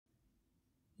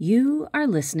You are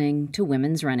listening to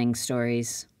Women's Running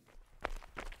Stories.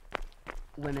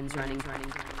 Women's running.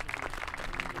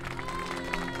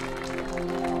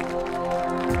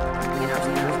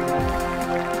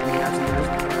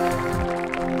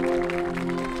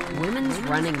 Women's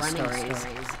running stories.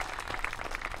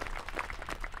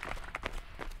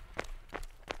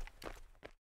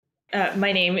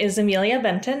 My name is Emilia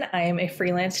Benton. I am a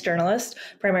freelance journalist,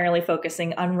 primarily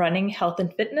focusing on running, health,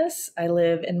 and fitness. I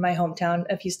live in my hometown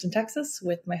of Houston, Texas,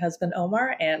 with my husband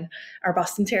Omar and our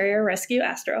Boston Terrier rescue,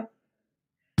 Astro.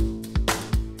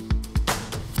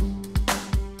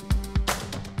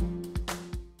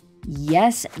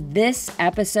 Yes, this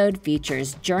episode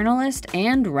features journalist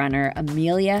and runner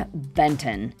Emilia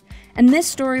Benton. And this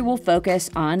story will focus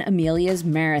on Emilia's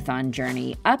marathon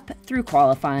journey up through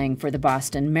qualifying for the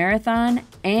Boston Marathon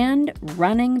and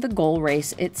running the goal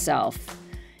race itself.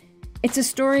 It's a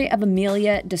story of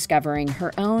Emilia discovering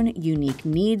her own unique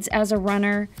needs as a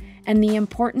runner and the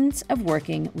importance of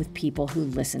working with people who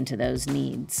listen to those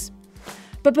needs.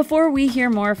 But before we hear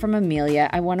more from Emilia,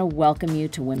 I want to welcome you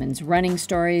to Women's Running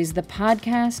Stories, the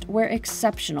podcast where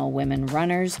exceptional women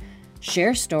runners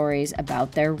share stories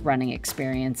about their running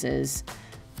experiences.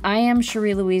 I am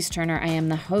Cherie Louise Turner. I am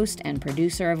the host and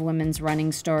producer of Women's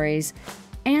Running Stories,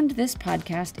 and this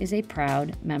podcast is a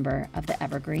proud member of the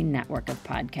Evergreen Network of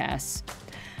podcasts.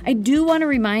 I do want to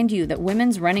remind you that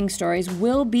Women's Running Stories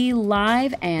will be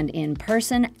live and in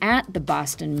person at the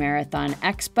Boston Marathon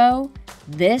Expo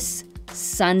this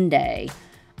Sunday.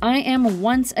 I am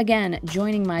once again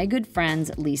joining my good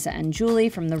friends Lisa and Julie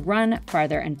from the Run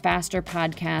Farther and Faster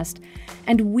podcast,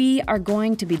 and we are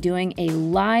going to be doing a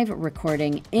live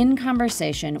recording in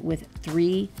conversation with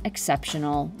three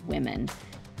exceptional women.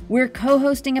 We're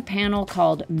co-hosting a panel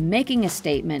called Making a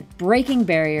Statement, Breaking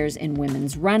Barriers in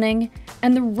Women's Running,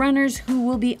 and the runners who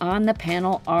will be on the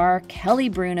panel are Kelly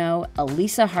Bruno,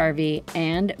 Elisa Harvey,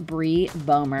 and Bree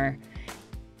Bomer.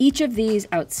 Each of these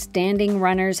outstanding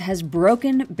runners has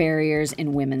broken barriers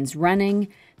in women's running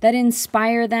that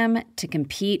inspire them to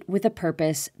compete with a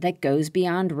purpose that goes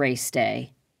beyond race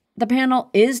day. The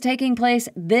panel is taking place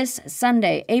this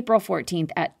Sunday, April 14th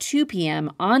at 2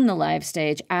 p.m. on the live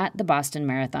stage at the Boston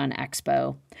Marathon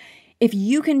Expo. If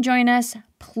you can join us,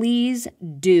 please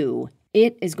do.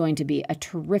 It is going to be a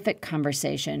terrific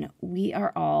conversation. We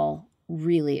are all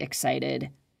really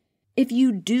excited. If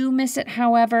you do miss it,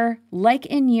 however, like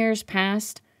in years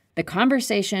past, the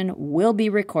conversation will be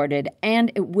recorded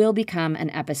and it will become an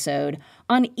episode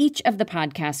on each of the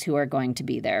podcasts who are going to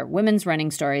be there, Women's Running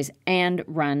Stories and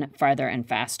Run Farther and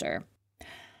Faster.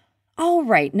 All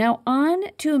right, now on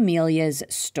to Emilia's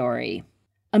story.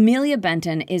 Emilia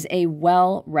Benton is a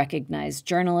well-recognized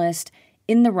journalist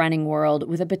in the running world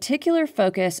with a particular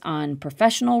focus on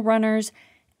professional runners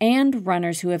and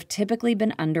runners who have typically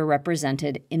been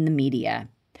underrepresented in the media.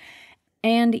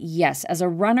 And yes, as a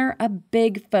runner, a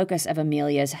big focus of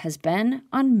Emilia's has been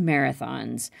on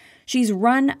marathons. She's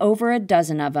run over a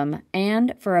dozen of them,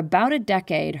 and for about a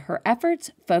decade, her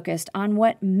efforts focused on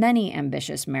what many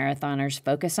ambitious marathoners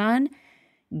focus on,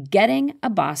 getting a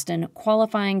Boston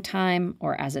qualifying time,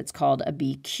 or as it's called, a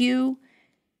BQ,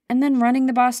 and then running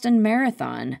the Boston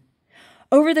Marathon.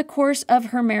 Over the course of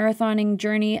her marathoning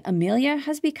journey, Emilia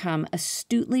has become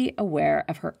astutely aware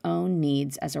of her own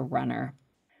needs as a runner.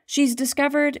 She's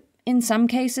discovered, in some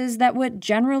cases, that what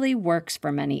generally works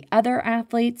for many other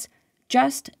athletes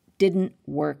just didn't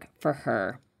work for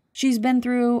her. She's been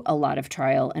through a lot of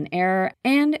trial and error,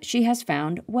 and she has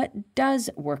found what does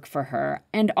work for her,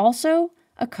 and also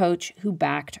a coach who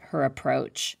backed her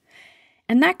approach.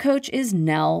 And that coach is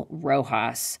Nell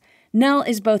Rojas. Nell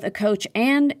is both a coach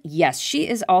and, yes, she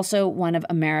is also one of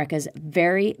America's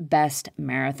very best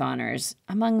marathoners.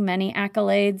 Among many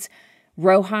accolades,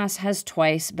 Rojas has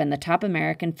twice been the top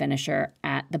American finisher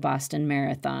at the Boston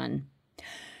Marathon.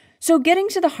 So getting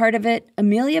to the heart of it,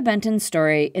 Emilia Benton's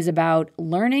story is about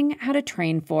learning how to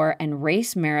train for and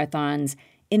race marathons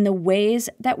in the ways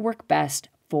that work best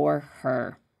for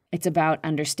her. It's about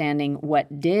understanding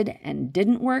what did and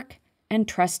didn't work and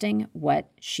trusting what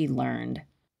she learned.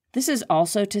 This is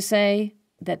also to say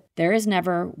that there is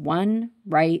never one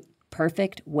right,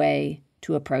 perfect way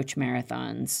to approach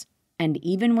marathons. And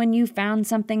even when you found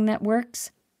something that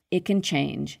works, it can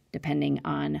change depending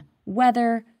on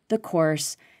weather, the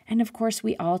course, and of course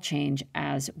we all change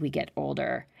as we get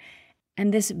older.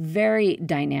 And this very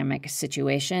dynamic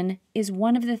situation is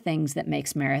one of the things that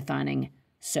makes marathoning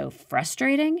so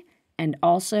frustrating and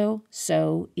also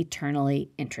so eternally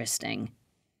interesting.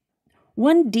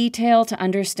 One detail to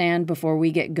understand before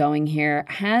we get going here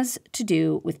has to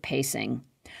do with pacing.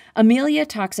 Emilia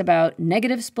talks about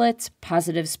negative splits,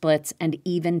 positive splits, and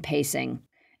even pacing.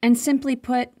 And simply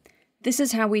put, this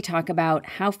is how we talk about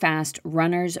how fast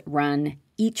runners run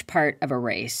each part of a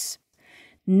race.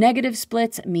 Negative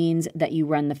splits means that you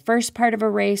run the first part of a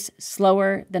race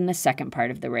slower than the second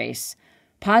part of the race.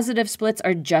 Positive splits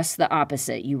are just the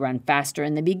opposite. You run faster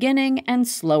in the beginning and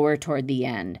slower toward the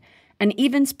end. And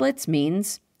even splits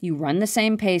means you run the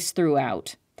same pace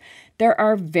throughout. There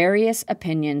are various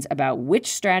opinions about which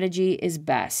strategy is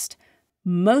best.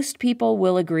 Most people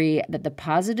will agree that the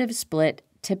positive split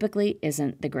typically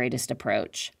isn't the greatest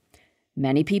approach.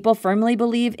 Many people firmly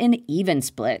believe in even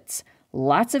splits.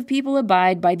 Lots of people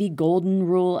abide by the golden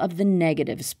rule of the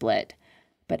negative split.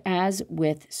 But as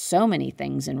with so many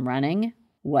things in running,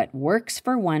 what works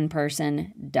for one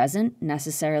person doesn't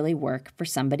necessarily work for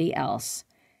somebody else.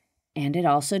 And it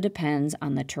also depends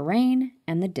on the terrain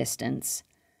and the distance.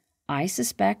 I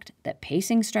suspect that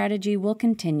pacing strategy will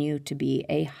continue to be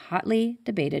a hotly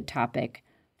debated topic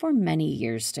for many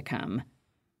years to come.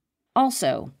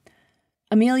 Also,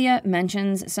 Emilia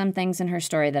mentions some things in her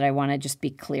story that I want to just be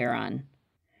clear on.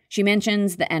 She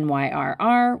mentions the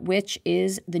NYRR, which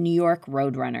is the New York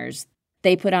Roadrunners.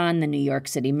 They put on the New York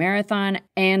City Marathon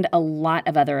and a lot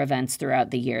of other events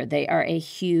throughout the year. They are a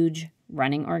huge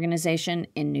running organization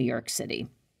in New York City.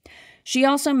 She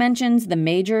also mentions the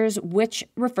majors, which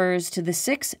refers to the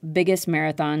 6 biggest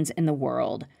marathons in the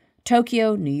world: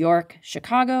 Tokyo, New York,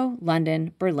 Chicago,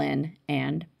 London, Berlin,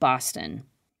 and Boston.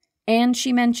 And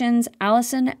she mentions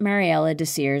Alison Mariella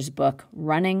Désir's book,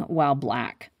 Running While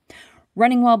Black.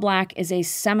 Running While Black is a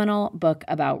seminal book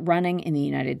about running in the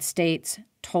United States,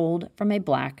 told from a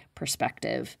Black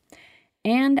perspective.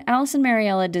 And Alison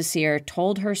Mariella Désir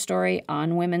told her story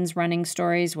on Women's Running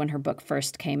Stories when her book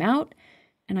first came out,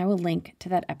 and I will link to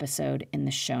that episode in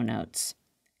the show notes.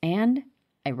 And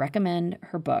I recommend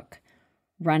her book.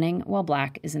 Running While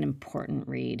Black is an important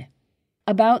read.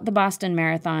 About the Boston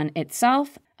Marathon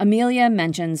itself, Emilia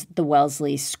mentions the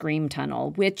Wellesley Scream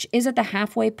Tunnel, which is at the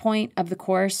halfway point of the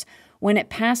course when it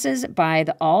passes by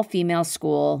the all-female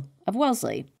school of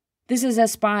Wellesley. This is a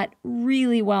spot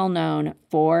really well known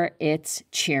for its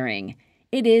cheering.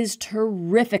 It is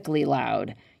terrifically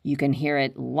loud. You can hear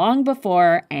it long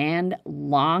before and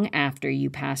long after you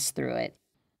pass through it.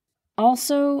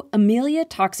 Also, Emilia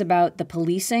talks about the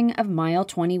policing of mile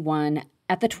 21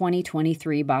 at the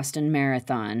 2023 Boston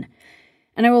Marathon,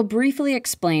 and I will briefly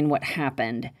explain what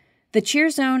happened. The cheer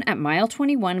zone at mile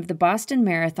 21 of the Boston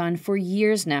Marathon for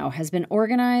years now has been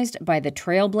organized by the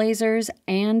Trailblazers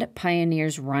and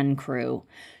Pioneers Run crew,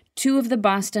 2 of the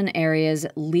Boston area's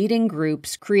leading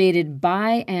groups created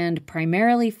by and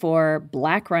primarily for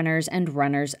Black runners and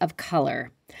runners of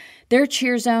color. Their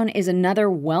cheer zone is another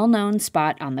well-known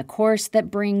spot on the course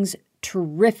that brings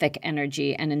terrific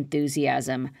energy and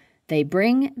enthusiasm. They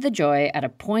bring the joy at a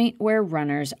point where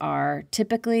runners are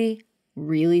typically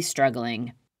really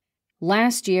struggling.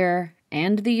 Last year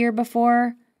and the year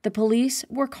before, the police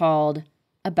were called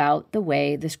about the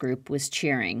way this group was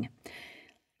cheering.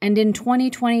 And in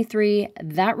 2023,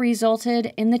 that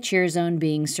resulted in the cheer zone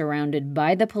being surrounded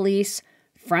by the police,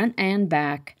 front and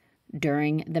back,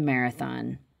 during the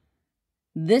marathon.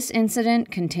 This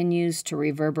incident continues to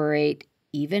reverberate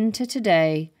even to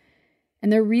today,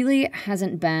 and there really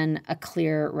hasn't been a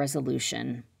clear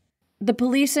resolution. The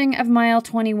policing of mile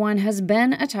 21 has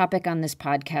been a topic on this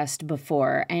podcast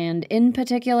before, and in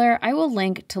particular, I will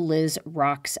link to Liz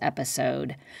Rock's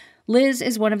episode. Liz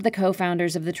is one of the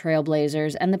co-founders of the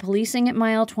Trailblazers, and the policing at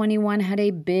mile 21 had a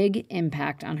big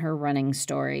impact on her running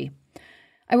story.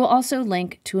 I will also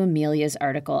link to Emilia's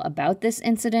article about this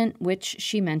incident, which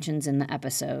she mentions in the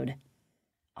episode.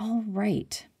 All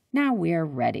right, now we're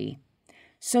ready.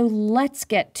 So let's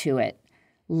get to it.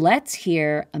 Let's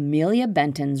hear Emilia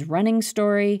Benton's running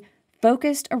story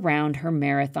focused around her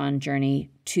marathon journey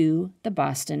to the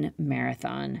Boston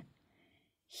Marathon.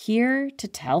 Here to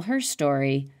tell her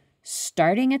story,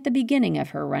 starting at the beginning of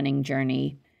her running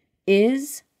journey,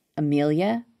 is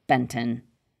Emilia Benton.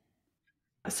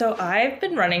 So I've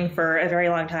been running for a very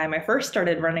long time. I first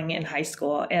started running in high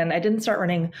school, and I didn't start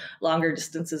running longer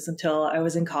distances until I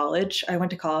was in college. I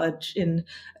went to college in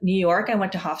New York. I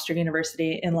went to Hofstra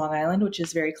University in Long Island, which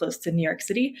is very close to New York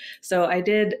City. So I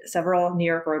did several New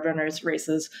York Roadrunners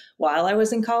races while I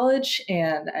was in college,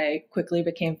 and I quickly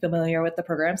became familiar with the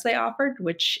programs they offered,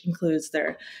 which includes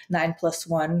their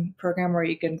 9+1 program where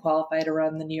you can qualify to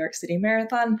run the New York City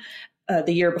Marathon.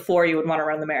 The year before you would want to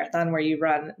run the marathon, where you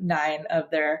run 9 of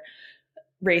their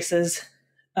races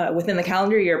within the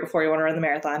calendar year before you want to run the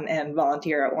marathon and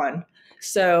volunteer at one.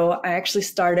 So I actually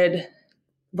started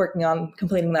working on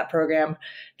completing that program.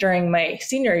 During my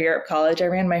senior year of college, I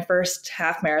ran my first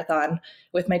half marathon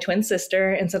with my twin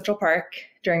sister in Central Park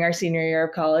during our senior year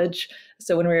of college.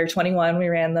 So when we were 21, we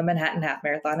ran the Manhattan Half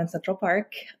Marathon in Central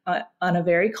Park on a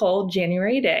very cold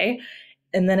January day.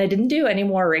 And then I didn't do any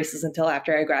more races until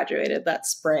after I graduated that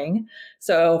spring.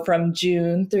 So from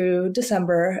June through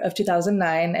December of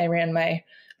 2009, I ran my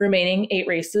remaining 8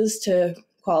 races to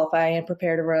qualify and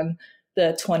prepare to run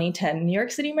the 2010 New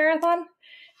York City Marathon.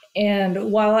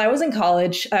 And while I was in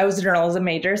college, I was a journalism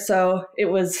major, so it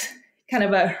was kind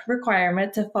of a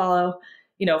requirement to follow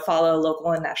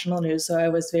local and national news. So I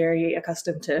was very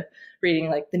accustomed to reading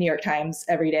like the New York Times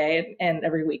every day and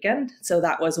every weekend. So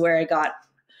that was where I got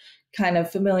kind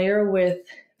of familiar with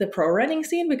the pro running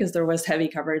scene, because there was heavy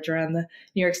coverage around the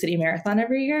New York City Marathon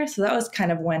every year. So that was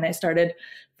kind of when I started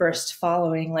first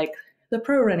following like the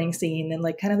pro running scene and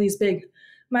like kind of these big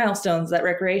milestones that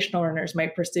recreational runners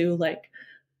might pursue, like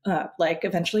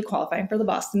eventually qualifying for the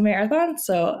Boston Marathon.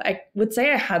 So I would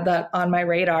say I had that on my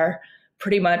radar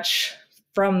pretty much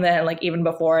from then, like even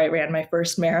before I ran my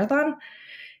first marathon.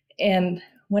 And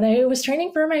when I was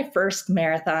training for my first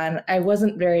marathon, I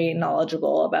wasn't very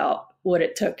knowledgeable about what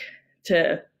it took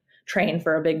to train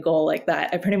for a big goal like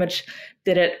that. I pretty much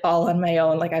did it all on my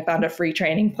own. Like I found a free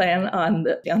training plan on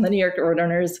the New York Road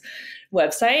Runners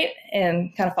website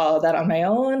and kind of followed that on my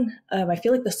own. I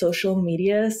feel like the social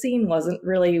media scene wasn't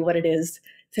really what it is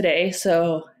today.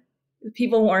 So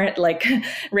people weren't like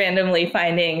randomly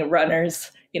finding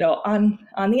runners, on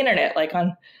the internet, like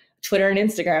on Twitter and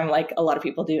Instagram, like a lot of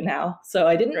people do now. So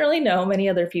I didn't really know many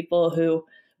other people who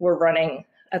were running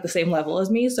at the same level as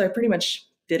me. So I pretty much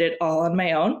did it all on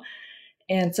my own.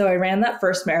 And so I ran that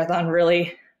first marathon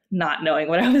really not knowing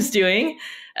what I was doing.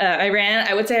 I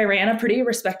would say I ran a pretty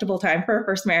respectable time for a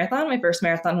first marathon. My first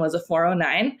marathon was a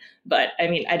 4:09, but I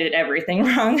mean, I did everything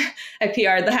wrong. I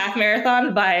PR'd the half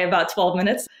marathon by about 12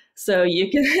 minutes. So you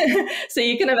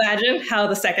can imagine how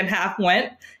the second half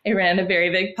went. I ran a very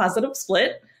big positive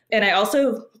split. And I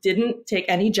also didn't take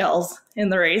any gels in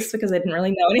the race because I didn't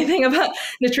really know anything about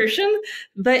nutrition.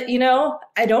 But,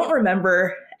 I don't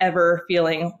remember ever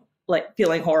feeling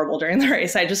horrible during the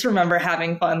race. I just remember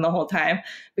having fun the whole time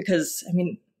because, I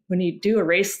mean, when you do a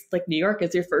race like New York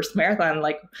as your first marathon,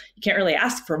 like you can't really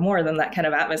ask for more than that kind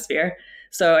of atmosphere.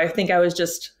 So I think I was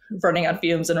just running on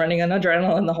fumes and running on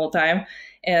adrenaline the whole time.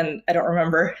 And I don't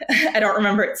remember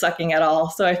it sucking at all.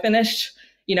 So I finished,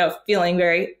 feeling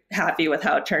very happy with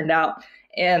how it turned out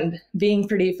and being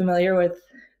pretty familiar with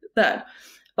the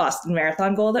Boston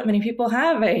Marathon goal that many people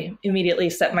have. I immediately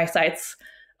set my sights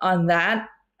on that.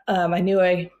 I knew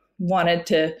I wanted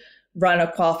to run a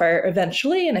qualifier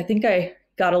eventually. And I think I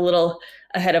got a little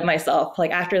ahead of myself.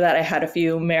 Like after that, I had a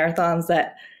few marathons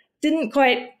that didn't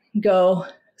quite go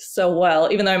so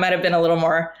well, even though I might have been a little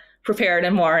more prepared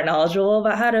and more knowledgeable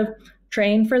about how to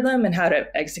train for them and how to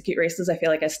execute races. I feel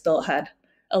like I still had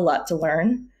a lot to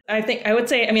learn. I would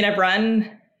say, I've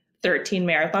run 13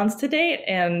 marathons to date,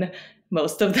 and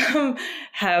most of them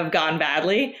have gone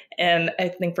badly. And I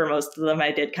think for most of them,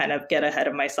 I did kind of get ahead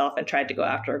of myself and tried to go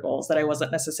after goals that I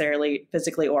wasn't necessarily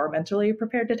physically or mentally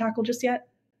prepared to tackle just yet.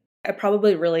 I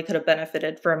probably really could have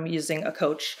benefited from using a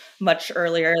coach much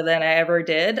earlier than I ever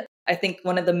did. I think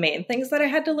one of the main things that I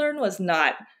had to learn was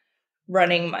not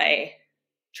running my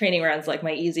training runs, like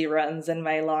my easy runs and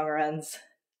my long runs,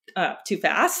 too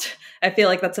fast. I feel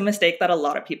like that's a mistake that a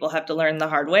lot of people have to learn the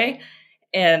hard way.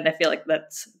 And I feel like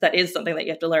that is something that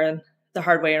you have to learn the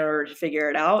hard way in order to figure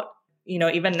it out.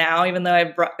 Even now, even though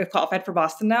I've qualified for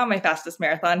Boston now, my fastest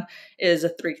marathon is a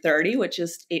 3:30, which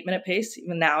is 8-minute pace.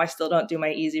 Even now, I still don't do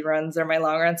my easy runs or my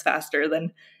long runs faster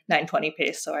than 9:20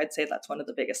 pace. So I'd say that's one of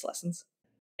the biggest lessons.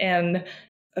 And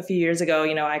a few years ago,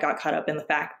 I got caught up in the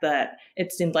fact that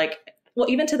it seemed like, well,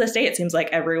 even to this day, it seems like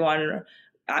everyone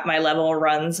at my level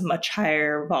runs much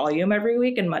higher volume every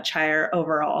week and much higher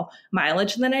overall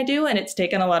mileage than I do. And it's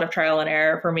taken a lot of trial and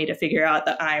error for me to figure out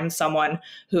that I'm someone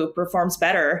who performs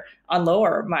better on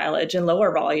lower mileage and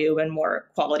lower volume and more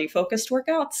quality focused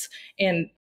workouts. And,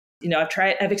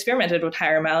 I've experimented with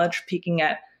higher mileage, peaking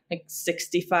at like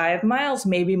 65 miles,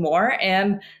 maybe more.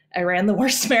 And I ran the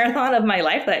worst marathon of my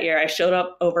life that year. I showed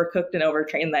up overcooked and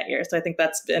overtrained that year. So I think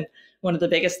that's been one of the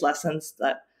biggest lessons,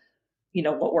 that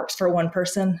what works for one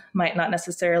person might not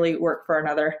necessarily work for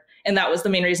another. And that was the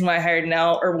main reason why I hired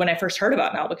Nell, or when I first heard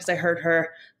about Nell, because I heard her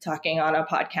talking on a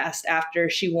podcast after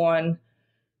she won,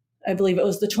 I believe it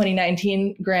was the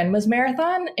 2019 Grandma's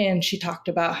Marathon. And she talked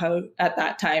about how at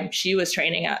that time she was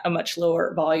training at a much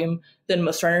lower volume than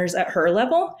most runners at her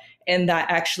level. And that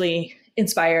actually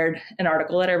inspired an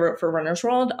article that I wrote for Runner's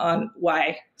World on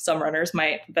why some runners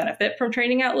might benefit from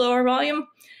training at lower volume.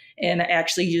 And I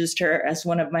actually used her as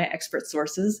one of my expert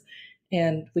sources.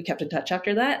 And we kept in touch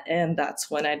after that. And that's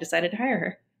when I decided to hire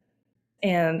her.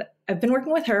 And I've been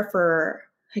working with her for,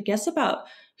 I guess, about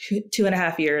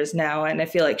 2.5 years now. And I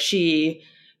feel like she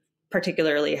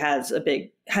particularly has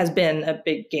been a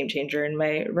big game changer in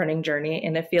my running journey.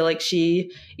 And I feel like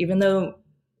she, even though,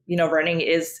 running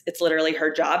it's literally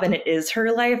her job and it is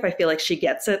her life, I feel like she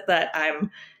gets it that I'm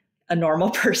a normal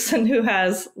person who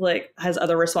has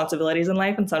other responsibilities in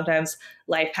life. And sometimes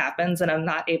life happens and I'm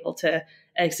not able to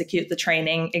execute the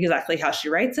training exactly how she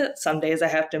writes it. Some days I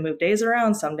have to move days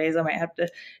around. Some days I might have to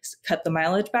cut the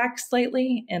mileage back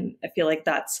slightly. And I feel like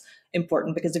that's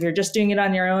important because if you're just doing it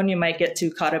on your own, you might get too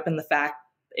caught up in the fact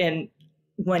and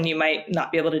when you might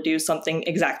not be able to do something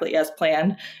exactly as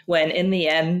planned, when in the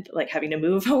end, like having to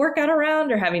move a workout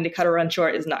around or having to cut a run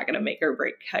short is not going to make or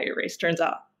break how your race turns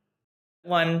out.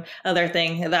 One other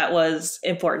thing that was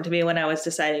important to me when I was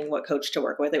deciding what coach to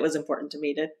work with, it was important to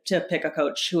me to pick a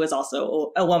coach who was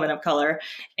also a woman of color.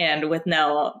 And with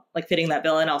Nell, fitting that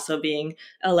bill and also being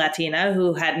a Latina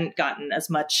who hadn't gotten as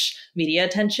much media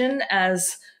attention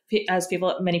as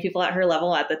many people at her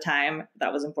level at the time,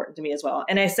 that was important to me as well.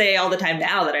 And I say all the time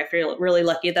now that I feel really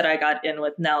lucky that I got in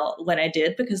with Nell when I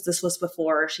did, because this was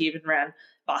before she even ran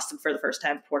Boston for the first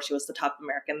time, before she was the top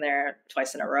American there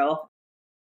twice in a row.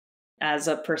 As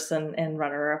a person and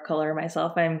runner of color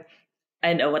myself,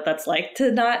 I know what that's like to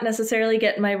not necessarily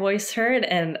get my voice heard.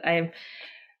 And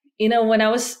when I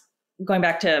was going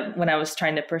back to when I was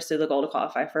trying to pursue the goal to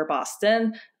qualify for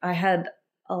Boston, I had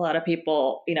a lot of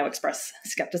people, express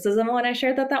skepticism when I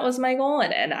shared that was my goal.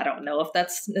 And I don't know if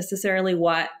that's necessarily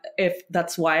if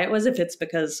it's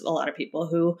because a lot of people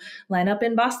who line up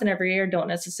in Boston every year don't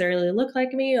necessarily look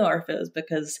like me, or if it was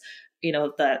because,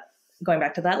 that going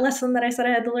back to that lesson that I said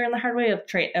I had to learn the hard way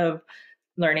of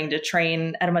learning to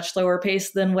train at a much slower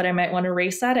pace than what I might want to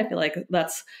race at. I feel like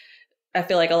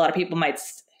a lot of people might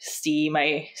see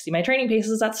my training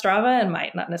paces at Strava and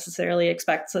might not necessarily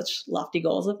expect such lofty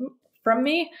goals from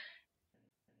me.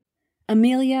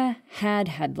 Emilia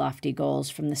had lofty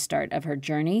goals from the start of her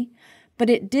journey, but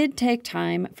it did take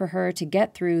time for her to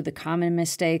get through the common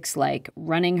mistakes like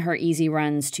running her easy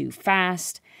runs too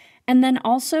fast, and then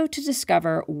also to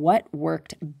discover what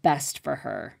worked best for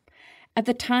her. At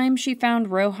the time she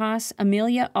found Rojas,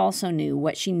 Emilia also knew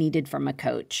what she needed from a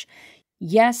coach.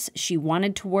 Yes, she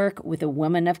wanted to work with a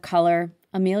woman of color.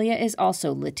 Emilia is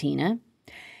also Latina.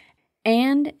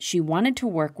 And she wanted to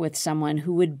work with someone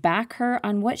who would back her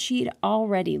on what she'd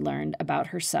already learned about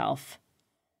herself.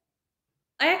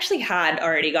 I actually had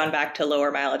already gone back to lower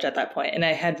mileage at that point, and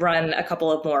I had run a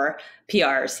couple of more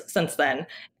PRs since then.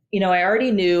 I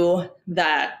already knew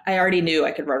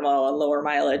I could run well on lower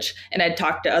mileage, and I'd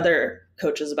talked to other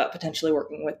coaches about potentially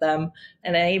working with them.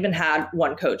 And I even had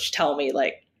one coach tell me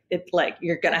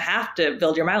you're going to have to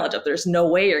build your mileage up. There's no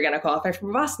way you're going to qualify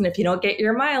for Boston if you don't get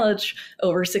your mileage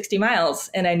over 60 miles.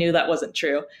 And I knew that wasn't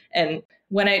true. And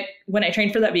when I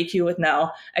trained for that BQ with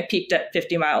Nell, I peaked at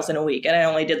 50 miles in a week, and I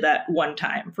only did that one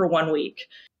time for 1 week.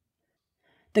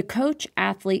 The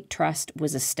coach-athlete trust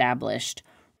was established.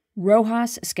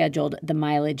 Rojas scheduled the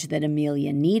mileage that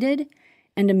Emilia needed,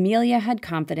 and Emilia had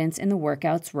confidence in the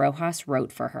workouts Rojas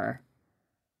wrote for her.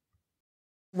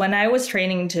 When I was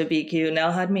training to BQ,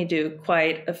 Nell had me do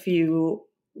quite a few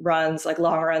runs,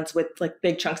 long runs with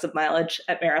big chunks of mileage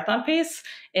at marathon pace.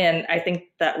 And I think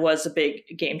that was a big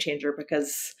game changer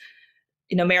because,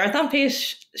 marathon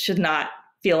pace should not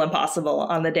feel impossible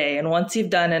on the day. And once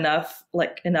you've done enough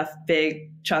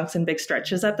big chunks and big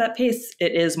stretches at that pace,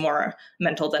 it is more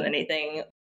mental than anything.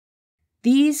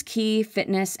 These key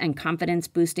fitness and confidence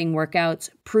boosting workouts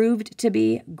proved to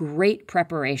be great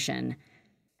preparation,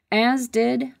 as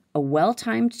did a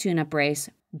well-timed tune-up race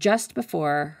just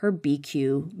before her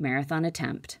BQ marathon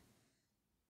attempt.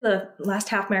 The last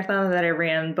half marathon that I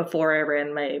ran before I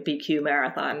ran my BQ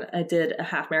marathon, I did a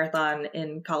half marathon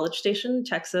in College Station,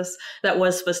 Texas. That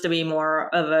was supposed to be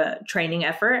more of a training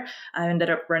effort. I ended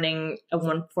up running a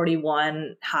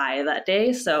 1:41 high that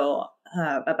day, so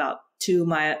about 2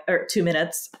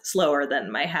 minutes slower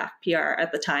than my half PR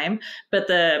at the time. But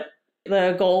the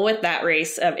goal with that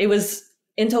race,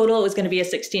 in total, it was going to be a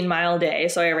 16-mile day.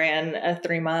 So I ran a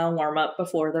 3-mile warm-up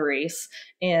before the race.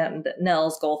 And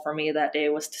Nell's goal for me that day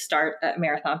was to start at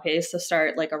marathon pace, to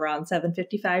start around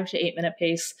 7:55 to 8-minute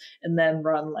pace, and then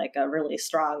run a really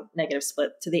strong negative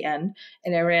split to the end.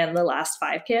 And I ran the last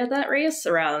 5K of that race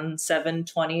around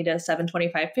 7:20 to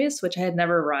 7:25 pace, which I had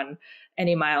never run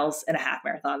any miles in a half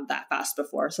marathon that fast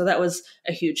before. So that was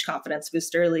a huge confidence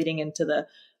booster leading into the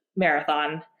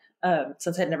marathon,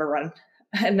 since I'd never run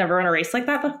a race like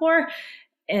that before.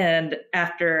 And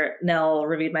after Nell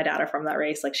reviewed my data from that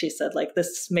race, like she said, like,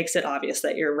 this makes it obvious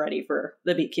that you're ready for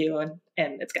the BQ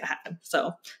and it's going to happen.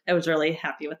 So I was really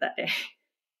happy with that day.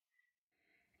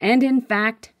 And in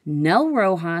fact, Nell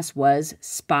Rojas was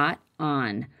spot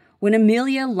on. When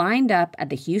Emilia lined up at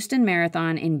the Houston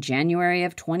Marathon in January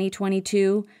of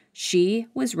 2022, she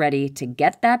was ready to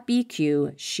get that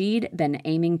BQ she'd been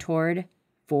aiming toward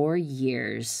for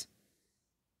years.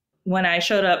 When I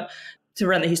showed up to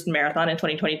run the Houston Marathon in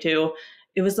 2022,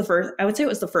 it was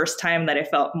the first time that I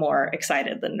felt more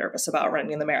excited than nervous about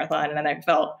running the marathon. And I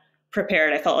felt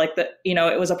prepared. I felt like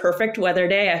it was a perfect weather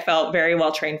day. I felt very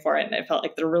well trained for it. And I felt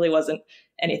like there really wasn't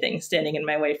anything standing in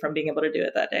my way from being able to do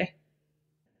it that day.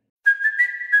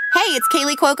 Hey, it's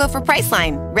Kaylee Cuoco for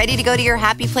Priceline. Ready to go to your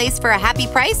happy place for a happy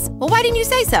price? Well, why didn't you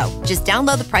say so? Just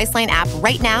download the Priceline app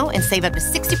right now and save up to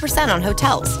 60% on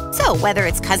hotels. So whether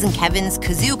it's Cousin Kevin's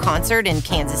Kazoo Concert in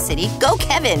Kansas City, go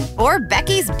Kevin, or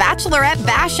Becky's Bachelorette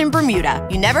Bash in Bermuda,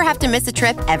 you never have to miss a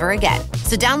trip ever again.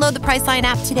 So download the Priceline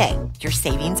app today. Your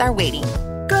savings are waiting.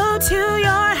 Go to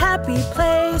your happy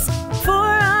place for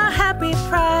a happy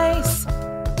price.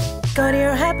 Go to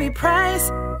your happy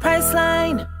price,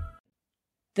 Priceline.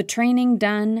 The training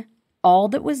done, all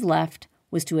that was left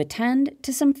was to attend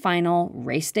to some final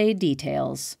race day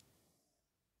details.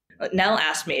 Nell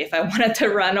asked me if I wanted to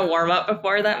run a warm-up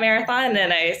before that marathon,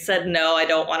 and I said no, I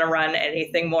don't want to run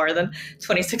anything more than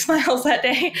 26 miles that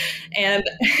day. And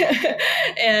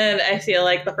and I feel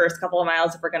like the first couple of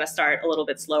miles, if we're going to start a little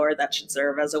bit slower, that should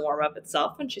serve as a warm-up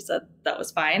itself. And she said that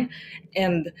was fine.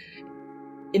 And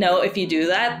if you do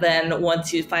that, then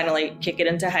once you finally kick it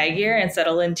into high gear and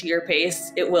settle into your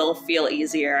pace, it will feel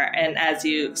easier. And as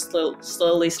you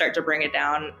slowly start to bring it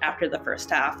down after the first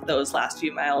half, those last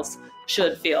few miles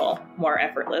should feel more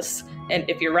effortless. And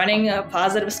if you're running a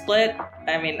positive split,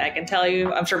 I mean, I can tell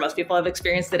you, I'm sure most people have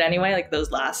experienced it anyway, like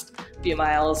those last few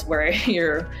miles where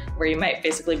you might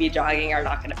basically be jogging are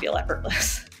not going to feel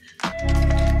effortless.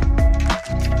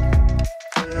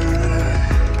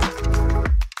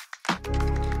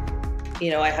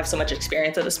 I have so much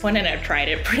experience at this point, and I've tried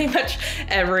it pretty much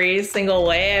every single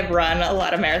way. I've run a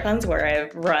lot of marathons where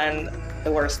I've run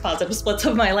the worst positive splits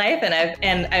of my life, and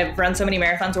I've run so many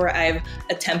marathons where I've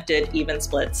attempted even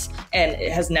splits, and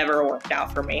it has never worked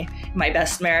out for me. My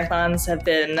best marathons have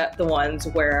been the ones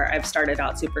where I've started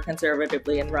out super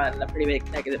conservatively and run a pretty big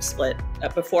negative split.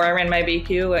 Before I ran my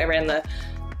BQ, I ran the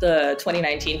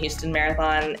 2019 Houston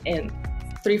Marathon in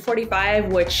 3:45,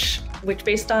 which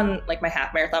based on like my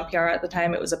half marathon PR at the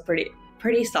time, it was a pretty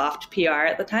soft PR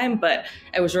at the time, but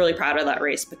I was really proud of that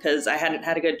race because I hadn't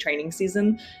had a good training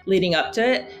season leading up to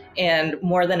it. And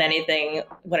more than anything,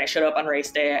 when I showed up on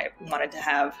race day, I wanted to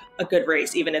have a good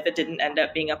race, even if it didn't end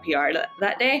up being a PR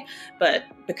that day. But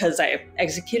because I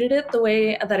executed it the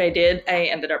way that I did, I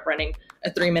ended up running a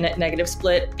 3-minute negative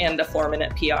split and a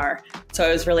 4-minute PR. So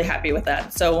I was really happy with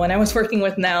that. So when I was working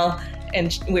with Nell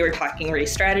and we were talking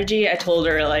race strategy, I told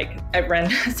her, like, I've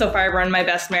run my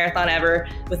best marathon ever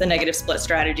with a negative split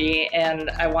strategy, and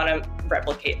I want to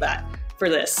replicate that for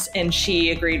this. And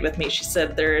she agreed with me. She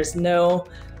said, there's no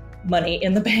money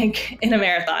in the bank in a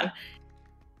marathon.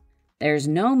 There's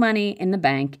no money in the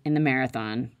bank in the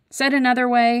marathon. Said another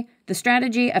way, the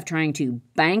strategy of trying to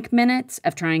bank minutes,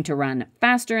 of trying to run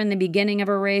faster in the beginning of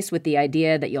a race with the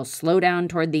idea that you'll slow down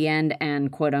toward the end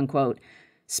and, quote unquote,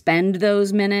 spend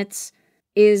those minutes,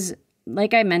 is,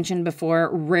 like I mentioned before,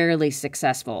 rarely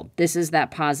successful. This is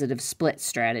that positive split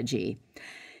strategy.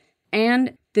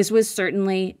 And this was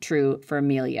certainly true for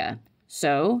Emilia.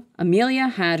 So Emilia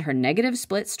had her negative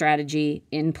split strategy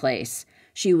in place.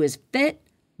 She was fit,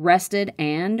 rested,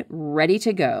 and ready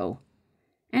to go.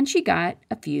 And she got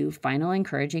a few final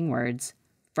encouraging words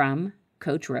from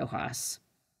Coach Rojas.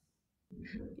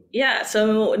 Yeah,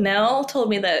 so Nell told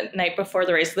me the night before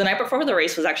the race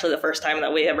was actually the first time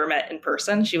that we ever met in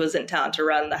person. She was in town to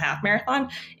run the half marathon.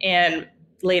 And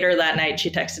later that night, she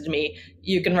texted me,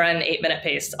 you can run 8-minute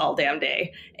pace all damn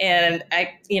day. And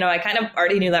I kind of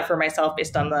already knew that for myself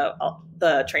based on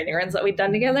the training runs that we'd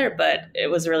done together, but it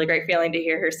was a really great feeling to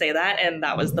hear her say that. And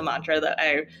that was the mantra that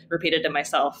I repeated to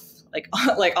myself,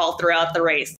 like all throughout the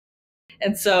race.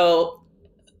 And so,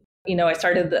 I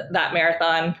started that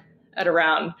marathon at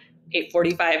around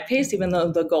 8:45 pace, even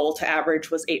though the goal to average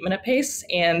was 8-minute pace.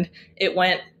 And it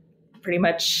went pretty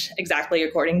much exactly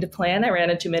according to plan. I ran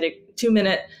a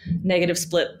 2-minute negative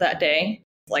split that day.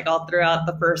 Like all throughout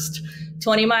the first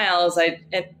 20 miles,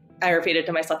 I repeated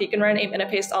to myself, you can run 8-minute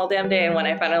pace all damn day. And when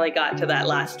I finally got to that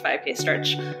last 5K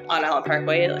stretch on Allen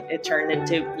Parkway, it turned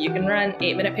into, you can run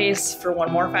 8-minute pace for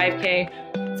one more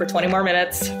 5K, for 20 more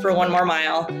minutes, for one more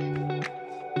mile.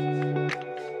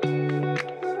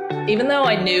 Even though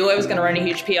I knew I was going to run a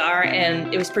huge PR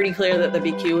and it was pretty clear that the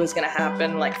BQ was going to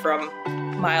happen like from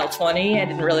mile 20, I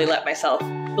didn't really let myself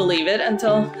believe it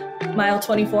until mile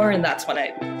 24. And that's when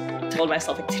I told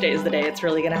myself, like, today is the day it's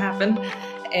really going to happen.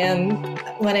 And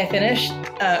when I finished,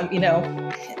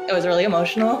 it was really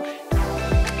emotional.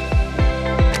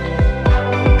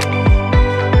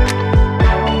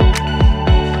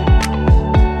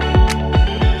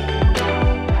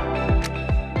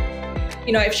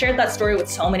 I've shared that story with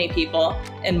so many people,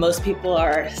 and most people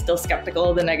are still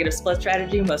skeptical of the negative split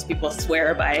strategy. Most people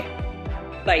swear by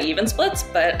even splits,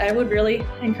 but I would really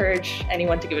encourage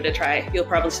anyone to give it a try. You'll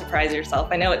probably surprise yourself.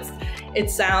 I know it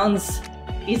sounds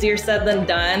easier said than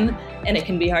done, and it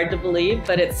can be hard to believe,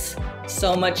 but it's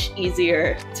so much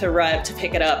easier to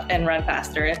pick it up and run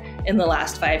faster in the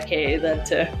last 5K than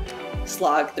to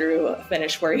slog through a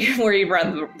finish where you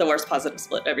run the worst positive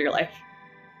split of your life.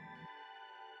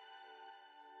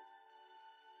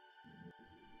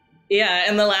 Yeah,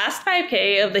 and the last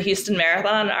 5K of the Houston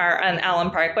Marathon are on Allen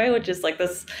Parkway, which is like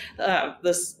this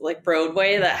like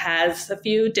roadway that has a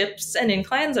few dips and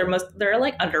inclines. They're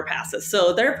like underpasses,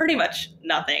 so they're pretty much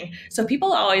nothing. So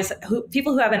people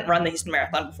who haven't run the Houston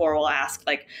Marathon before will ask,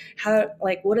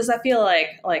 what does that feel like?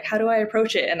 Like, how do I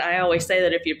approach it? And I always say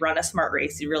that if you run a smart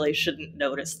race, you really shouldn't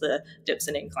notice the dips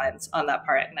and inclines on that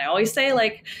part. And I always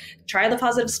say, try the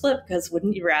positive split, because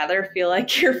wouldn't you rather feel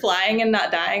like you're flying and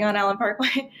not dying on Allen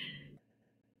Parkway?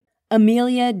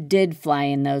 Emilia did fly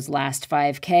in those last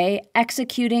 5K,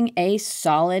 executing a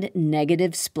solid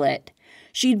negative split.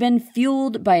 She'd been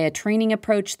fueled by a training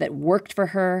approach that worked for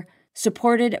her,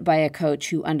 supported by a coach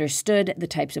who understood the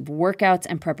types of workouts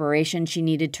and preparation she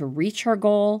needed to reach her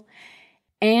goal,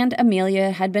 and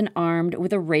Emilia had been armed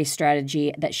with a race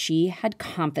strategy that she had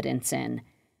confidence in.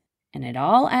 And it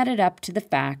all added up to the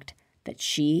fact that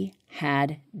she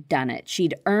had done it.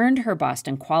 She'd earned her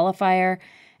Boston qualifier,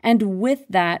 and with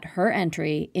that, her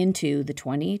entry into the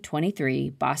 2023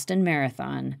 Boston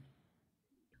Marathon.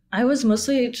 I was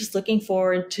mostly just looking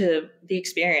forward to the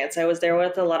experience. I was there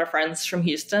with a lot of friends from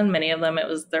Houston. Many of them, it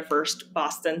was their first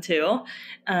Boston too.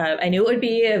 I knew it would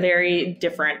be a very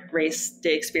different race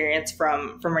day experience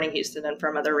from running Houston and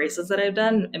from other races that I've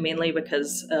done, mainly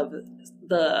because of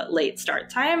the late start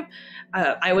time.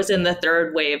 I was in the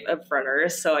third wave of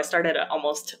runners, so I started at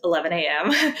almost 11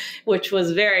 a.m., which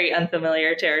was very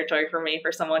unfamiliar territory for me,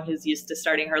 for someone who's used to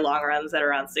starting her long runs at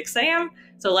around 6 a.m.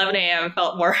 So 11 a.m.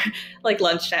 felt more like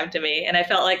lunchtime to me, and I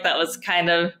felt like that was kind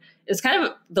of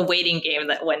the waiting game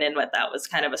that went in with that was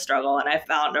kind of a struggle. And I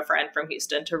found a friend from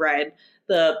Houston to ride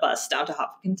the bus down to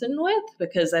Hopkinton with,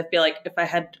 because I feel like if I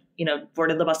had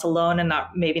boarded the bus alone and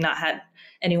not had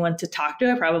anyone to talk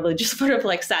to, I probably just would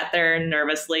have sat there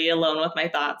nervously alone with my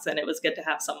thoughts. And it was good to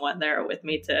have someone there with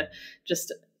me to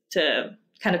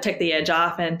kind of take the edge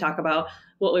off and talk about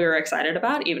what we were excited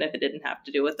about, even if it didn't have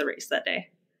to do with the race that day.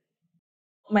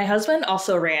 My husband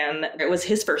also ran, it was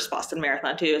his first Boston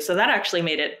Marathon too. So that actually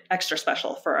made it extra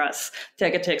special for us to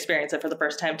get to experience it for the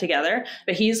first time together.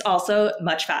 But he's also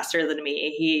much faster than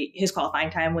me. His qualifying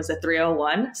time was a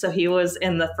 3:01. So he was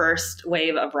in the first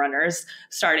wave of runners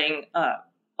starting,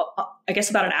 I guess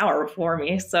about an hour before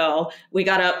me. So we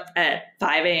got up at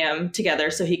 5 a.m.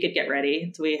 together so he could get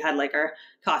ready. So we had our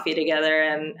coffee together,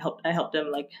 and I helped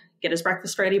him get his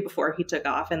breakfast ready before he took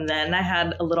off. And then I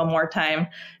had a little more time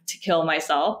to kill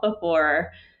myself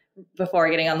before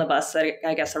getting on the bus at,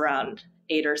 I guess, around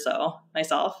 8 or so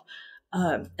myself.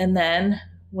 And then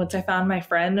once I found my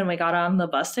friend and we got on the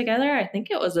bus together, I think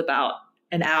it was about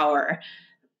an hour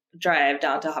drive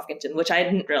down to Hopkinton, which I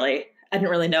didn't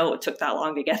really know it took that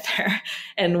long to get there.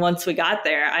 And once we got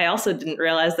there, I also didn't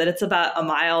realize that it's about a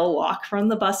mile walk from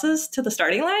the buses to the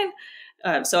starting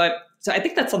line. So I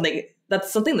think that's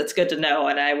something that's good to know.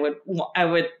 And I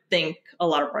would think a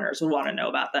lot of runners would want to know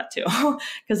about that too,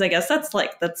 because I guess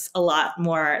that's a lot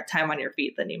more time on your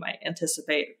feet than you might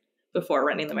anticipate before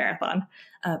running the marathon.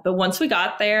 But once we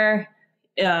got there,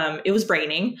 it was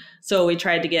raining. So we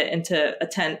tried to get into a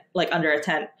tent, under a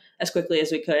tent, as quickly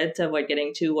as we could to avoid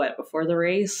getting too wet before the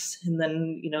race. And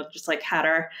then, just had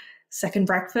our second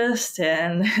breakfast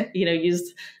and,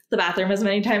 used the bathroom as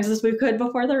many times as we could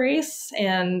before the race.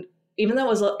 And even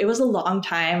though it was a long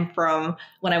time from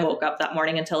when I woke up that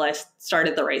morning until I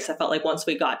started the race, I felt like once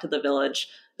we got to the village,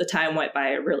 the time went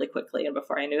by really quickly. And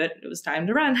before I knew it, it was time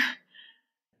to run.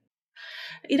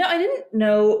 I didn't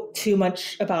know too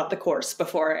much about the course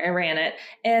before I ran it.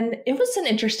 And it was an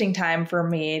interesting time for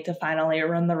me to finally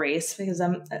run the race because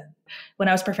when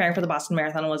I was preparing for the Boston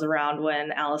Marathon was around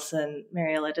when Allison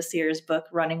Mariella Desir's book,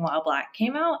 Running While Black,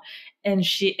 came out. And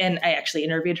I actually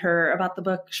interviewed her about the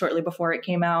book shortly before it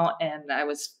came out. And I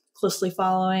was closely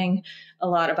following a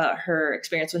lot about her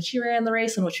experience when she ran the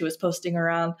race and what she was posting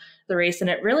around the race. And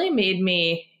it really made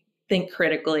me think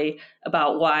critically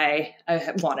about why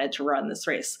I wanted to run this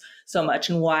race so much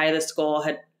and why this goal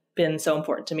had been so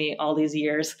important to me all these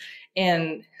years.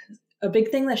 And a big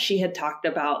thing that she had talked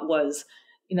about was,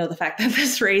 the fact that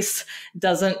this race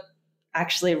doesn't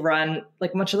actually run,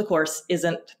 like much of the course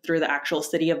isn't through the actual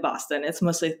city of Boston. It's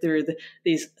mostly through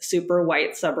these super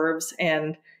white suburbs.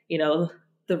 And,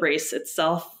 the race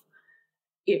itself,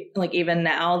 even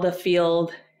now, the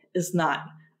field is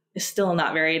still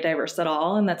not very diverse at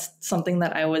all. And that's something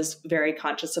that I was very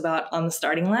conscious about on the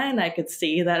starting line. I could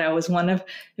see that I was one of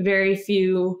very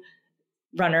few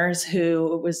runners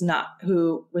who was not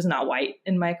white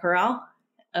in my corral.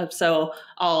 So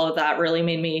all of that really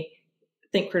made me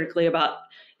think critically about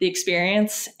the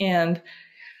experience. And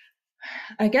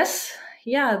I guess,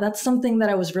 that's something that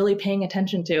I was really paying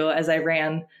attention to as I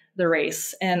ran the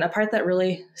race. And a part that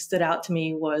really stood out to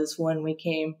me was when we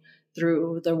came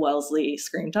through the Wellesley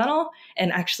Scream Tunnel.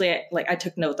 And actually, I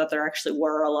took note that there actually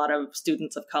were a lot of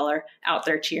students of color out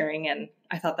there cheering. And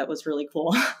I thought that was really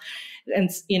cool.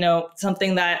 And,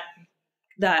 something that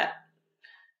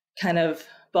kind of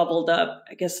bubbled up,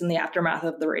 I guess, in the aftermath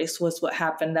of the race was what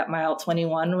happened at mile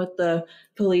 21 with the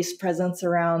police presence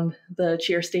around the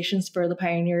cheer stations for the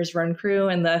Pioneers Run Crew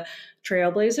and the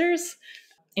Trailblazers.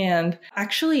 And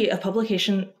actually, a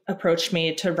publication approached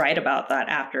me to write about that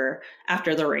after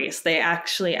the race. They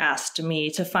actually asked me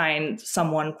to find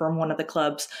someone from one of the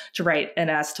clubs to write an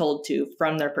as told to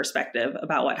from their perspective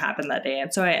about what happened that day.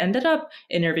 And so I ended up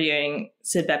interviewing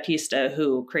Sid Baptista,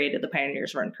 who created the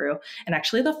Pioneers Run Crew. And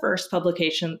actually, the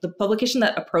publication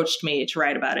that approached me to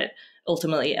write about it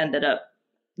ultimately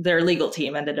their legal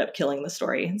team ended up killing the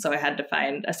story. So I had to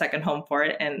find a second home for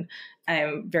it. And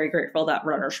I'm very grateful that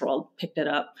Runner's World picked it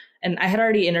up. And I had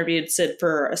already interviewed Sid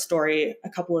for a story a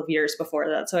couple of years before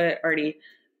that. So I already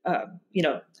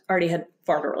had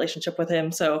formed a relationship with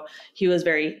him. So he was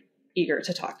very eager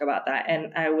to talk about that.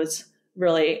 And I was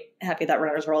really happy that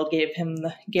Runner's World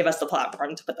gave us the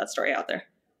platform to put that story out there.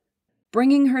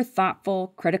 Bringing her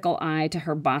thoughtful, critical eye to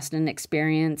her Boston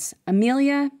experience,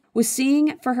 Emilia was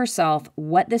seeing for herself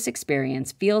what this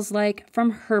experience feels like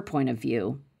from her point of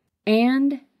view.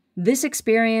 And this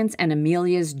experience and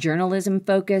Emilia's journalism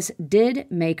focus did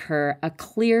make her a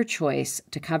clear choice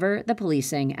to cover the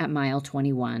policing at mile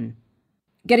 21.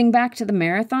 Getting back to the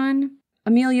marathon,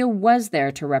 Emilia was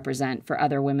there to represent for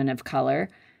other women of color,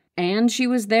 and she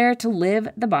was there to live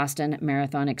the Boston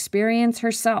Marathon experience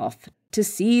herself, to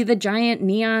see the giant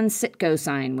neon Citgo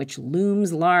sign which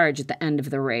looms large at the end of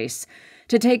the race,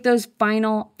 to take those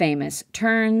final famous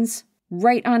turns,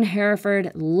 right on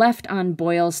Hereford, left on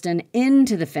Boylston,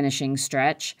 into the finishing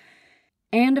stretch.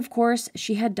 And of course,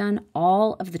 she had done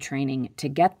all of the training to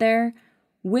get there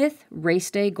with race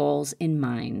day goals in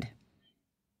mind.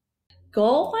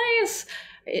 Goal-wise,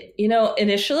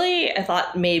 initially I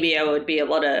thought maybe I would be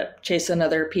able to chase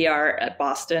another PR at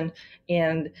Boston.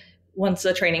 And once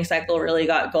the training cycle really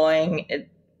got going, it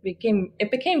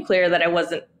became clear that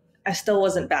I still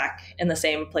wasn't back in the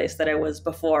same place that I was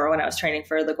before when I was training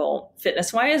for the goal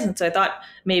fitness-wise. And so I thought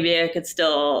maybe I could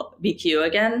still BQ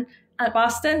again at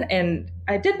Boston. And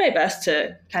I did my best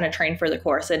to kind of train for the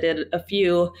course. I did a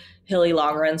few hilly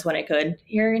long runs when I could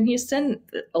here in Houston.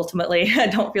 Ultimately, I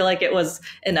don't feel like it was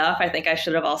enough. I think I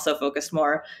should have also focused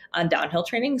more on downhill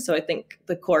training. So I think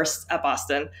the course at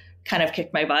Boston kind of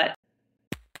kicked my butt.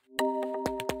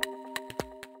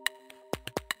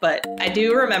 But I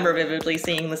do remember vividly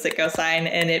seeing the Citgo sign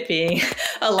and it being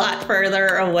a lot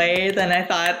further away than I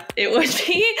thought it would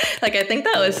be.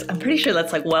 I'm pretty sure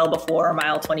that's well before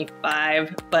mile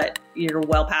 25, but you're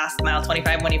well past mile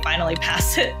 25 when you finally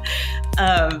pass it.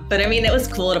 But it was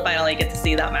cool to finally get to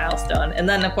see that milestone. And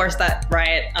then, of course, that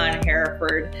riot on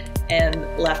Hereford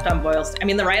and left on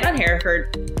Boylston. The riot on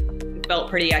Hereford felt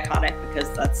pretty iconic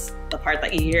because that's the part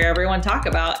that you hear everyone talk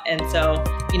about. And so,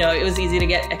 it was easy to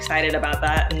get excited about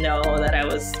that and know that I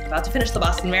was about to finish the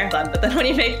Boston Marathon. But then when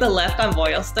you make the left on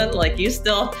Boylston, you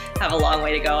still have a long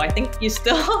way to go. I think you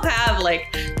still have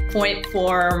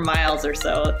 0.4 miles or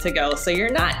so to go. So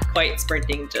you're not quite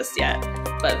sprinting just yet.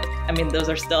 But those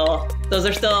are still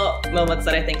moments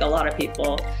that I think a lot of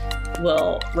people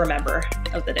will remember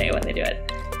of the day when they do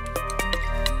it.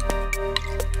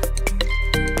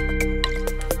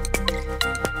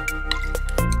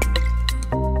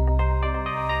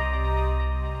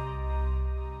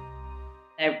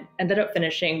 ended up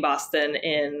finishing Boston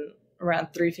in around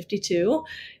 3:52,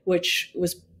 which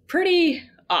was pretty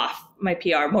off my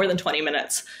PR, more than 20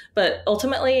 minutes. But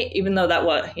ultimately, even though that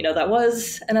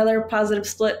was another positive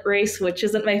split race, which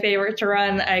isn't my favorite to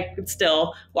run, I could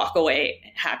still walk away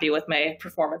happy with my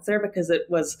performance there because it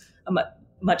was a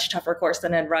much tougher course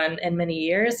than I'd run in many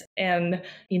years. And,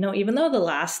 even though the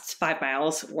last 5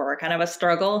 miles were kind of a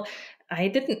struggle, I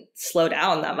didn't slow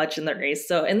down that much in the race.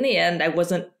 So in the end, I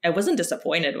wasn't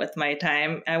disappointed with my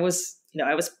time. I was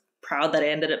proud that I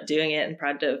ended up doing it and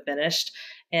proud to have finished.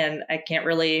 And I can't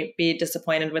really be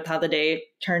disappointed with how the day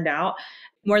turned out.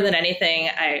 More than anything,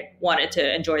 I wanted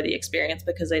to enjoy the experience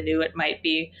because I knew it might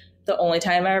be the only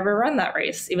time I ever run that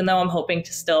race. Even though I'm hoping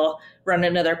to still run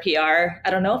another PR, I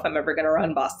don't know if I'm ever going to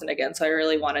run Boston again. So I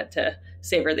really wanted to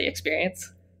savor the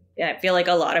experience. Yeah, I feel like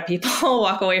a lot of people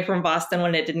walk away from Boston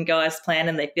when it didn't go as planned,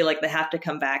 and they feel like they have to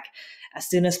come back as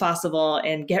soon as possible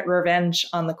and get revenge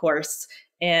on the course.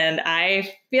 And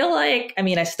I feel like,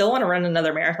 I still want to run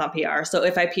another marathon PR. So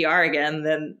if I PR again,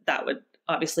 then that would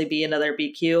obviously be another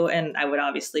BQ, and I would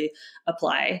obviously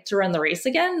apply to run the race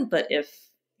again. But if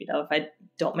I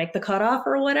don't make the cutoff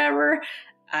or whatever,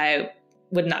 I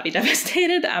would not be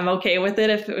devastated. I'm okay with it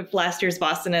if last year's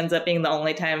Boston ends up being the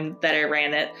only time that I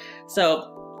ran it.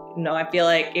 So I feel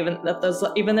like even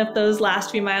if those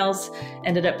last few miles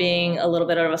ended up being a little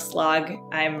bit of a slog,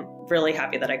 I'm really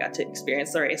happy that I got to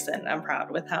experience the race, and I'm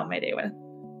proud with how my day went.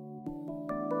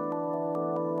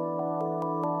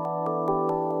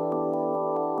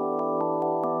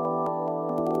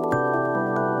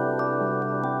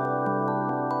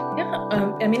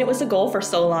 It was a goal for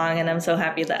so long, and I'm so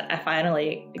happy that I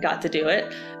finally got to do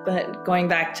it. But going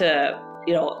back to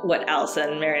what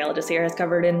Allison Mariella Desir has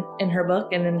covered in her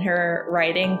book and in her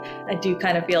writing, I do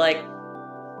kind of feel like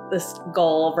this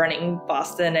goal of running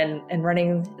Boston and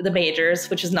running the majors,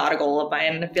 which is not a goal of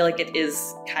mine, I feel like it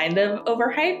is kind of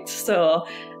overhyped. So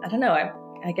I don't know.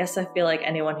 I guess I feel like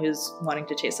anyone who's wanting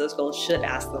to chase those goals should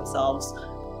ask themselves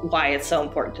why it's so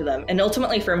important to them. And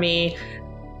ultimately for me,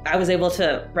 I was able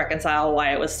to reconcile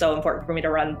why it was so important for me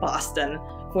to run Boston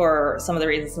for some of the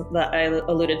reasons that I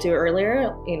alluded to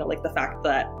earlier, like the fact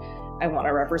that I want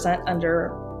to represent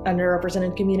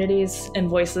underrepresented communities and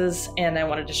voices, and I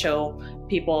wanted to show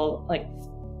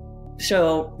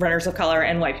runners of color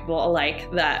and white people alike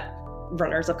that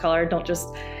runners of color don't just,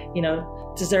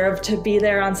 deserve to be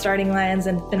there on starting lines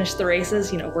and finish the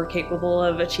races. We're capable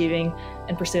of achieving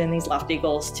and pursuing these lofty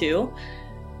goals too.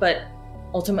 But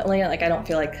ultimately, I don't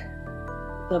feel like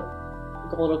the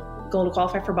goal to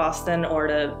qualify for Boston or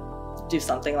to do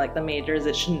something like the majors,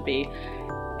 it shouldn't be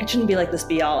like this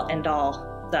be all end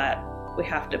all that we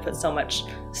have to put so much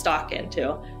stock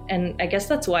into. And I guess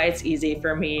that's why it's easy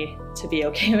for me to be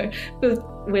okay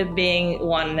with being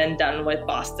one and done with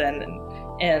Boston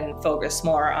and focus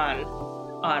more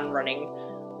on running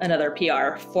another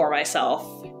PR for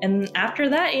myself. And after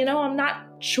that, I'm not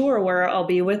sure where I'll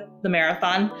be with the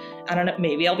marathon. I don't know,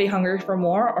 maybe I'll be hungry for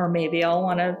more, or maybe I'll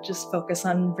want to just focus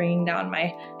on bringing down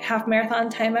my half marathon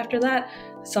time after that.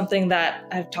 Something that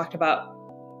I've talked about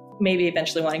maybe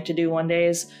eventually wanting to do one day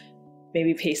is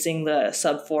maybe pacing the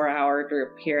sub 4 hour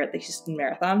group here at the Houston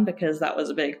Marathon, because that was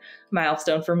a big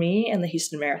milestone for me, and the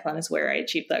Houston Marathon is where I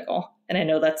achieved that goal. And I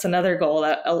know that's another goal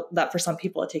that for some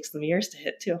people it takes them years to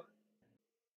hit too.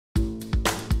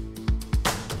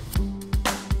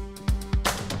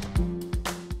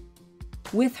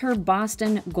 With her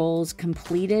Boston goals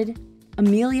completed,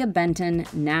 Emilia Benton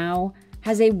now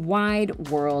has a wide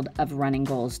world of running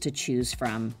goals to choose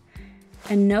from.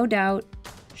 And no doubt,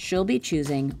 she'll be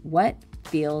choosing what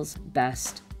feels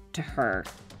best to her.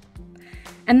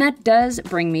 And that does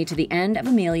bring me to the end of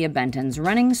Emilia Benton's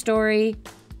running story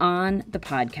on the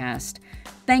podcast.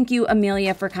 Thank you,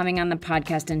 Emilia, for coming on the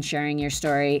podcast and sharing your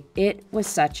story. It was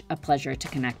such a pleasure to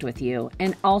connect with you.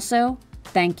 And also,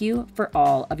 thank you for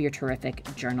all of your terrific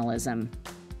journalism.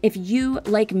 If you,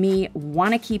 like me,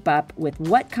 want to keep up with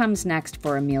what comes next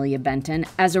for Emilia Benton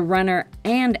as a runner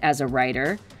and as a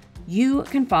writer, you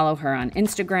can follow her on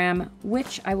Instagram,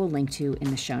 which I will link to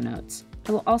in the show notes.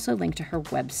 I will also link to her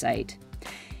website.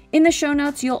 In the show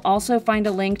notes, you'll also find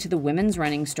a link to the Women's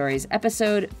Running Stories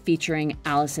episode featuring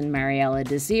Allison Mariella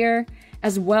Desir,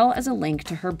 as well as a link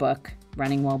to her book,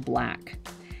 Running While Black.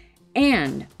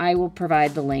 And I will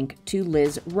provide the link to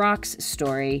Liz Rock's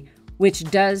story, which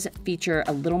does feature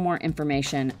a little more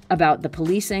information about the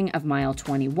policing of mile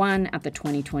 21 at the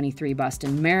 2023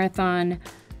 Boston Marathon.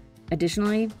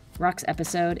 Additionally, Rock's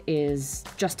episode is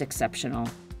just exceptional.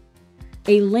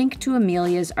 A link to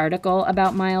Emilia's article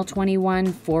about mile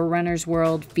 21 for Runner's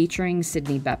World featuring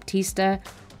Sydney Baptista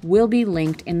will be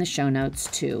linked in the show notes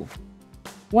too.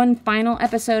 One final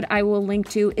episode I will link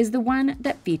to is the one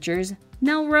that features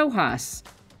Nell Rojas.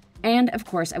 And of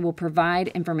course, I will provide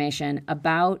information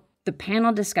about the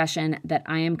panel discussion that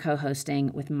I am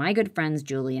co-hosting with my good friends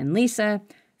Julie and Lisa,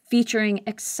 featuring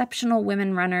exceptional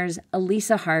women runners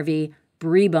Elisa Harvey,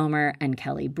 Bree Bomer, and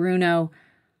Kelly Bruno,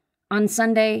 on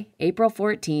Sunday, April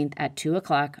 14th at 2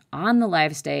 o'clock on the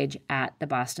live stage at the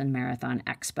Boston Marathon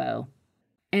Expo.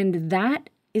 And that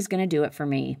is going to do it for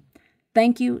me.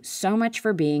 Thank you so much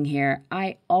for being here.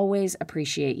 I always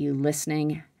appreciate you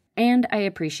listening, and I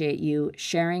appreciate you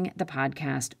sharing the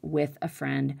podcast with a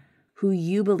friend who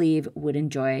you believe would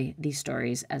enjoy these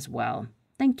stories as well.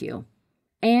 Thank you.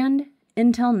 And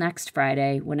until next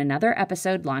Friday, when another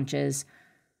episode launches,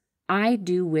 I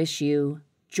do wish you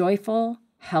joyful,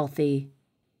 healthy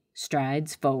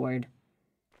strides forward.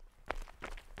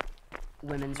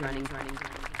 Women's running.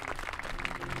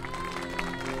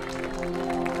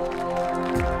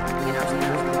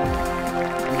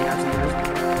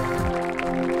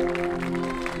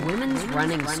 Women's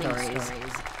running stories.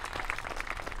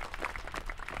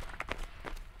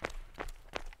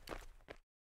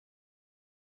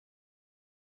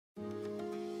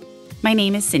 My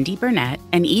name is Cindy Burnett,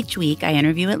 and each week I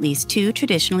interview at least 2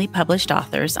 traditionally published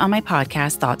authors on my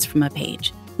podcast, Thoughts from a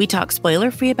Page. We talk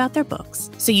spoiler-free about their books,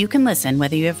 so you can listen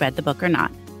whether you have read the book or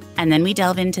not. And then we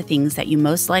delve into things that you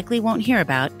most likely won't hear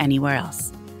about anywhere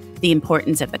else. The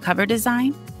importance of the cover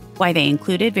design, why they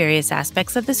included various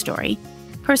aspects of the story,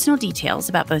 personal details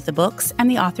about both the books and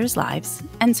the authors' lives,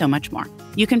 and so much more.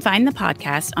 You can find the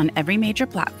podcast on every major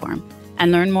platform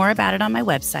and learn more about it on my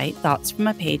website,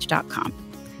 thoughtsfromapage.com.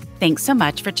 Thanks so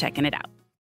much for checking it out.